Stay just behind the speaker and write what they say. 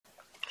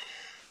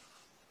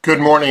Good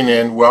morning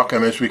and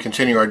welcome as we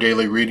continue our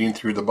daily reading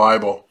through the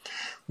Bible.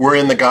 We're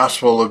in the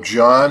Gospel of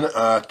John.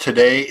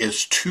 Today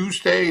is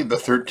Tuesday, the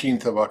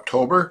 13th of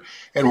October,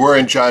 and we're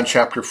in John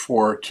chapter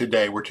 4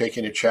 today. We're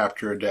taking a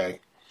chapter a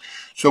day.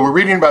 So we're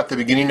reading about the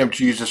beginning of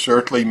Jesus'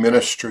 earthly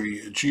ministry.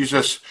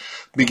 Jesus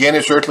began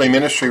his earthly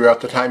ministry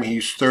about the time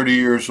he's 30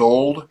 years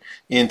old.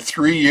 In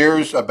 3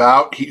 years,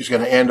 he's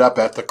going to end up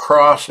at the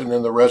cross and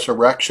then the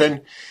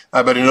resurrection.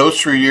 But in those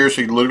 3 years,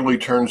 he literally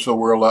turns the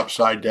world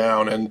upside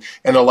down. And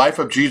the life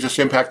of Jesus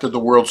impacted the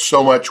world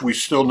so much, we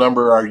still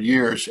number our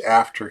years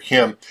after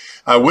him.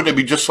 Wouldn't it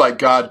be just like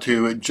God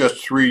to, in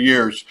just 3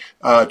 years,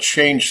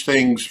 change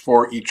things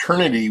for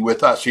eternity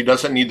with us? He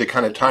doesn't need the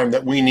kind of time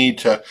that we need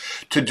to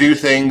do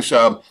things.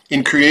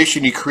 In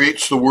creation, he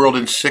creates the world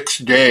in 6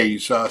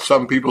 days.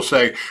 Some people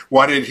say,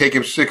 why did it take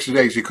him 6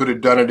 days? He could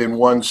have done it in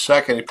 1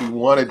 second if he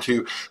wanted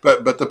to.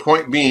 But the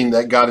point being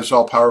that God is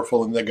all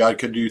powerful and that God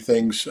can do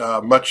things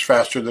much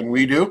faster than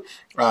we do.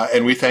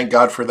 And we thank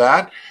God for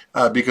that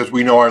because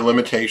we know our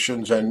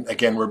limitations. And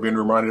again, we're being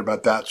reminded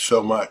about that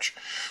so much.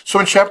 So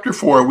in chapter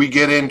 4, we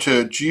get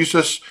into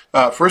Jesus'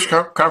 first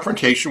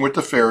confrontation with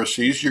the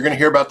Pharisees. You're going to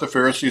hear about the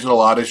Pharisees a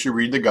lot as you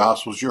read the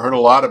Gospels. You heard a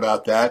lot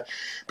about that.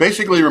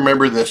 Basically,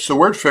 remember this. The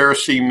word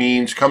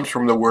Pharisee comes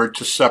from the word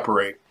to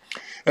separate.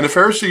 And the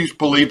Pharisees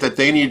believed that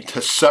they needed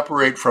to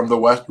separate from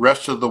the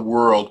rest of the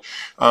world.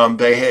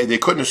 They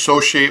couldn't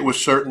associate with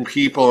certain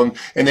people,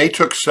 and they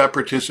took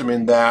separatism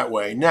in that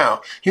way.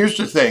 Now, here's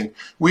the thing.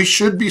 We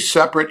should be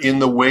separate in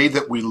the way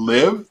that we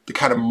live, the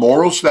kind of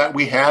morals that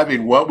we have,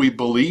 in what we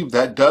believe.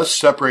 That does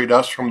separate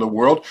us from the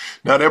world.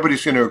 Not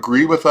everybody's going to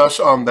agree with us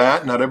on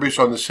that. Not everybody's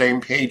on the same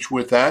page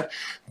with that.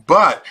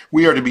 But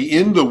we are to be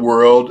in the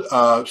world,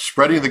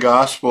 spreading the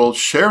gospel,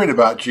 sharing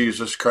about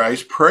Jesus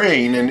Christ,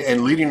 praying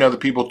and leading other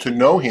people to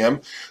know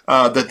him,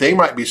 that they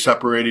might be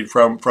separated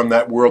from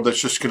that world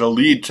that's just going to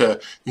lead to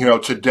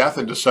death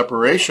and to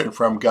separation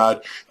from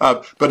God.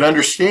 But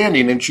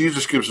understanding, and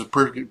Jesus gives a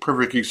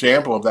perfect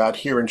example of that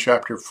here in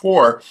chapter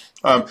 4,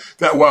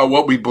 that while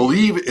what we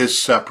believe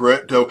is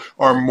separate, though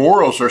our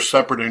morals are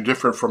separate and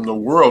different from the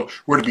world,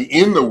 we're to be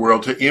in the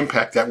world to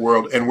impact that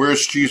world. And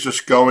where's Jesus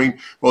going?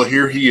 Well,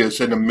 here he is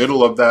in the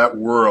middle of that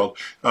world.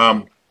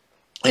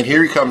 And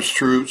here he comes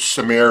through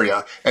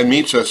Samaria and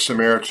meets a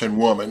Samaritan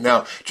woman.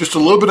 Now, just a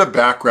little bit of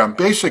background.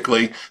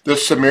 Basically, the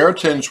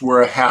Samaritans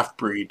were a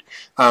half-breed.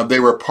 They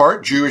were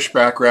part Jewish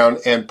background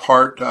and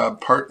part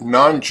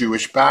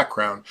non-Jewish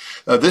background.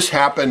 This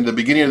happened, the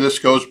beginning of this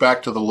goes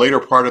back to the later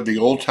part of the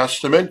Old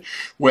Testament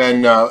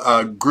when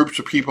groups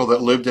of people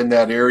that lived in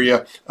that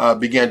area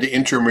began to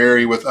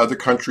intermarry with other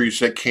countries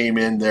that came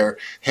in there.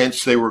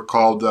 Hence, they were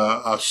called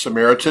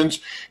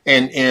Samaritans.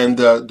 And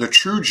the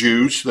true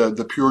Jews,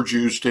 the pure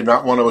Jews, did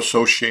not want to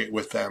associate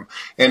with them.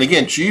 And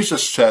again,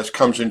 Jesus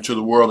comes into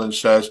the world and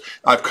says,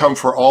 I've come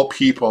for all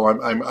people.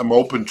 I'm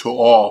open to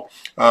all.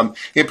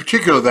 In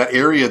particular, that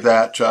area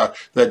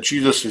that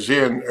Jesus is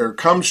in or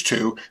comes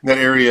to, that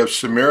area of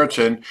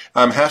Samaritan,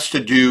 has to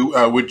do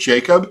with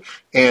Jacob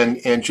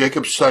and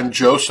Jacob's son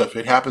Joseph.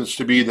 It happens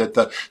to be that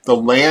the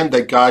land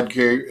that God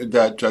gave,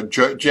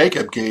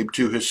 Jacob gave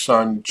to his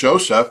son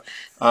Joseph,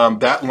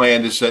 that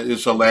land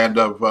is a land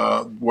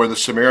of where the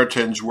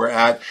Samaritans were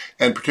at,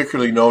 and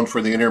particularly known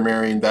for the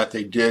intermarrying that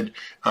they did.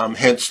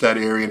 Hence that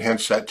area and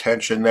hence that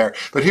tension there.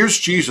 But here's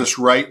Jesus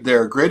right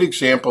there. A great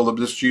example of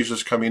this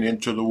Jesus coming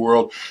into the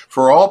world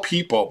for all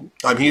people.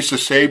 He's the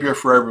Savior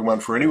for everyone,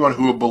 for anyone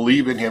who will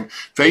believe in him.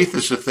 Faith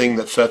is the thing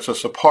that sets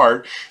us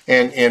apart,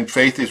 and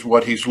faith is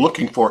what he's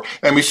looking for.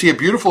 And we see a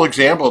beautiful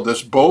example of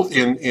this both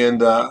in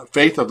the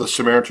faith of the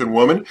Samaritan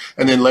woman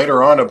and then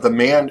later on of the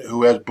man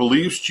who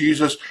believes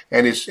Jesus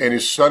and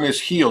his son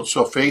is healed.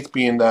 So faith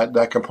being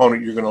that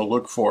component you're going to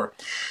look for.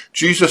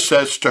 Jesus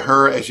says to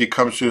her as he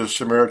comes to the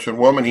Samaritan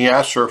woman, he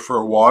asks her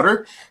for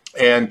water.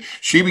 And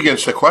she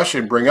begins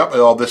to bring up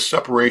all this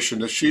separation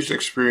that she's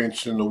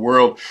experienced in the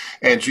world.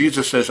 And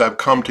Jesus says, I've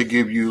come to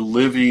give you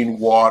living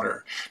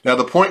water. Now,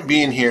 the point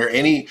being here,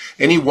 any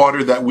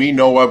water that we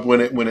know of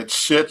when it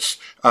sits,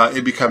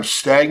 it becomes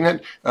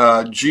stagnant.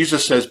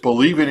 Jesus says,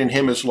 believing in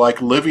him is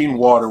like living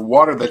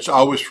water that's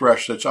always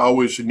fresh, that's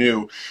always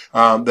new,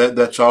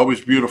 that's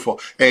always beautiful.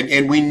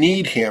 And we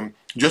need him.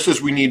 Just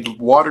as we need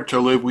water to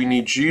live, we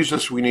need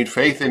Jesus. We need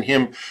faith in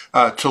him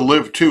to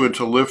live too and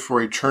to live for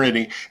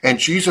eternity. And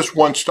Jesus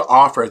wants to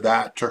offer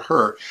that to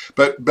her.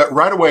 But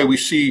right away we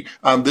see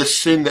this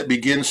sin that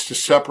begins to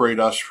separate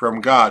us from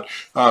God.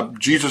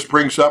 Jesus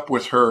brings up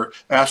with her,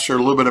 asks her a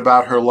little bit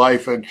about her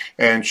life,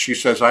 and she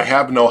says, I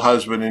have no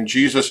husband. And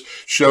Jesus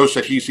shows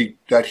that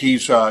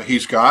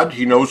he's God.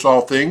 He knows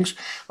all things.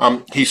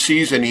 He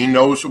sees and he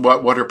knows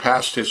what her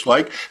past is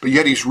like, but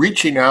yet he's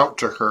reaching out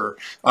to her,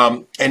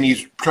 and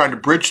he's trying to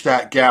bridge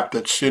that gap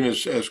that sin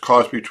has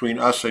caused between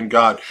us and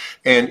God.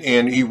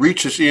 And he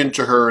reaches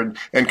into her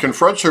and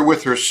confronts her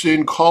with her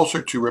sin, calls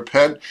her to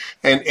repent,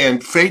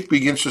 and faith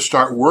begins to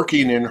start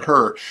working in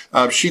her.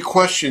 She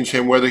questions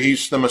him whether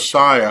he's the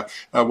Messiah,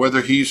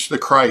 whether he's the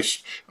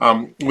Christ,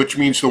 which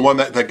means the one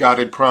that God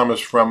had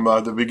promised from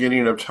the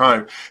beginning of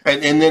time.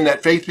 And then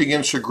that faith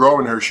begins to grow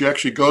in her. She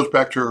actually goes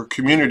back to her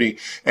community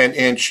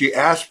and she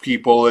asks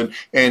people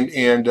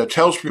and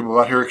tells people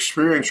about her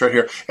experience right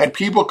here. And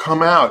people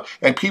come out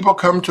and people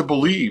come to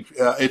believe.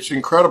 It's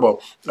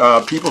incredible.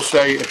 People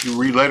say, if you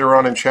read later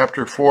on in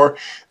chapter 4,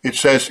 it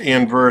says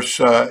in verse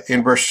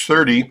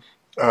 30,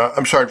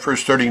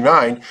 verse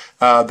 39,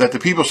 that the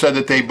people said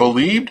that they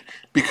believed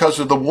because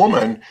of the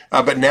woman,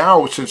 but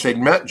now since they'd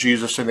met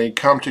Jesus and they'd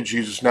come to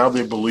Jesus, now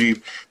they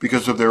believe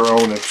because of their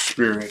own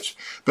experience.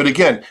 But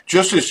again,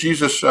 just as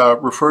Jesus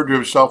referred to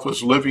himself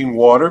as living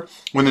water,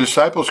 when the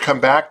disciples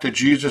come back to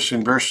Jesus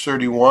in verse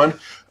 31,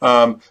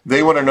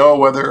 they want to know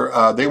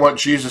whether they want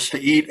Jesus to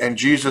eat, and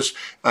Jesus,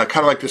 kind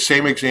of like the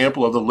same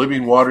example of the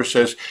living water,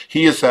 says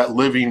he is that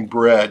living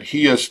bread.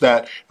 He is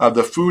that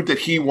the food that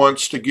he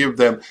wants to give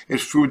them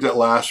is food that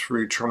lasts for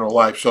eternal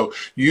life. So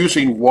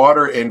using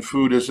water and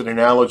food as an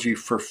analogy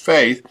for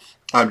faith,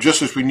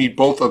 just as we need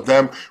both of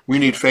them, we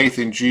need faith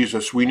in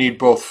Jesus. We need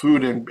both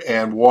food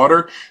and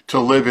water to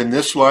live in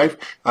this life.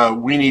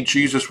 We need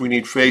Jesus. We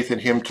need faith in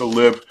him to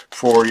live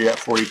for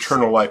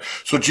eternal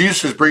life. So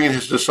Jesus is bringing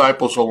his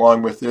disciples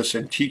along with this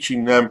and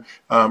teaching them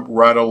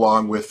right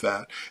along with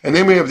that. And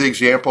then we have the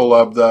example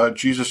of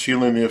Jesus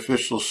healing the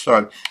official's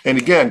son. And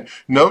again,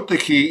 note the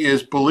key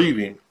is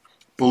believing.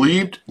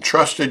 Believed,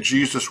 trusted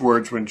Jesus'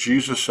 words when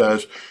Jesus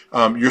says,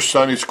 your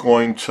son is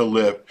going to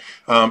live.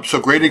 So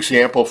great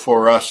example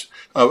for us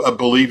of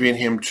believing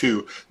him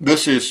too.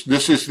 This is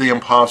the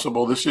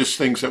impossible. This is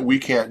things that we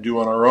can't do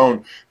on our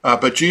own,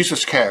 but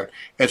Jesus can.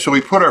 And so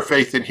we put our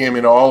faith in him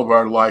in all of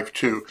our life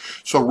too.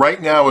 So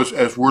right now,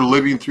 as we're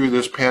living through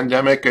this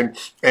pandemic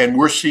and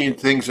we're seeing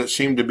things that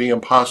seem to be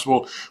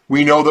impossible,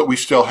 we know that we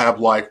still have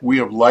life. We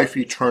have life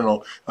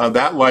eternal.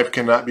 That life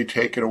cannot be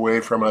taken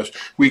away from us.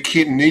 We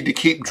need to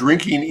keep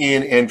drinking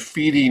in and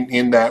feeding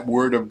in that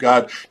word of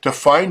God to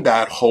find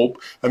that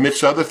hope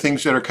amidst other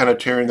things that are kind of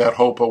tearing that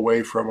hope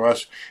away from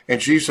us. And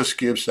Jesus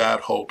gives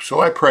that hope. So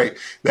I pray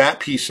that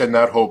peace and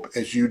that hope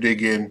as you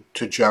dig in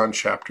to John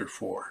chapter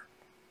 4.